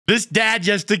This dad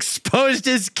just exposed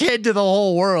his kid to the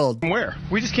whole world. Where?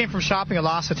 We just came from shopping at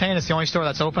L'Occitane. It's the only store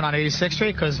that's open on 86th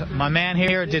Street because my man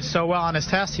here did so well on his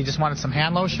test. He just wanted some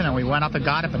hand lotion, and we went up and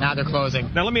got it, but now they're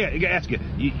closing. Now, let me ask you.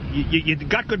 You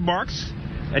got good marks,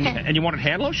 and you wanted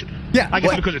hand lotion? Yeah. I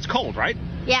guess because it's cold, right?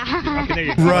 Yeah. Okay, there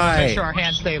you go. Right. Make sure our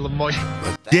hands stay moist.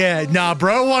 Yeah, nah,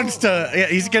 bro wants to,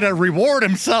 he's going to reward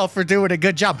himself for doing a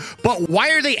good job. But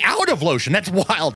why are they out of lotion? That's wild.